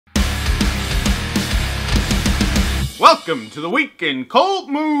Welcome to the week in Cult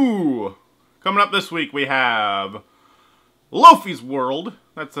Moo! Coming up this week we have Loafy's World.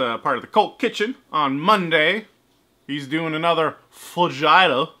 That's a part of the Cult Kitchen on Monday. He's doing another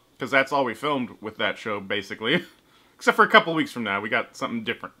Fujita, because that's all we filmed with that show, basically. Except for a couple weeks from now, we got something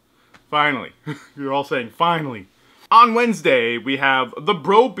different. Finally. You're all saying, finally. On Wednesday, we have the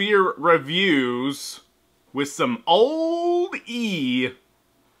Bro Beer Reviews with some old E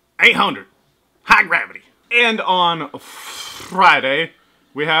 800 High Gravity. And on Friday,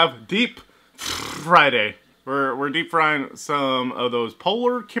 we have Deep Friday. We're deep frying some of those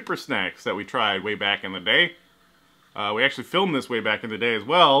Polar Kipper snacks that we tried way back in the day. We actually filmed this way back in the day as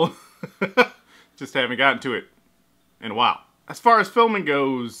well. Just haven't gotten to it in a while. As far as filming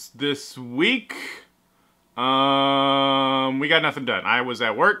goes this week, we got nothing done. I was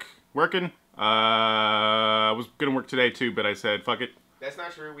at work, working. I was gonna work today too, but I said, fuck it. That's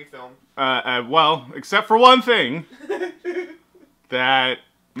not true, we filmed. Well, except for one thing that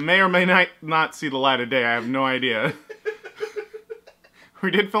may or may not see the light of day. I have no idea.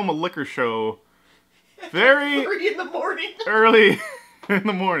 We did film a liquor show very 3 in the morning. early in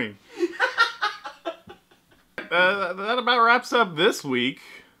the morning. That about wraps up this week.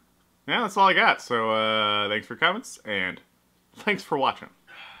 Yeah, that's all I got. So, thanks for comments, and thanks for watching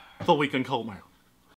The Week in Cult Moo.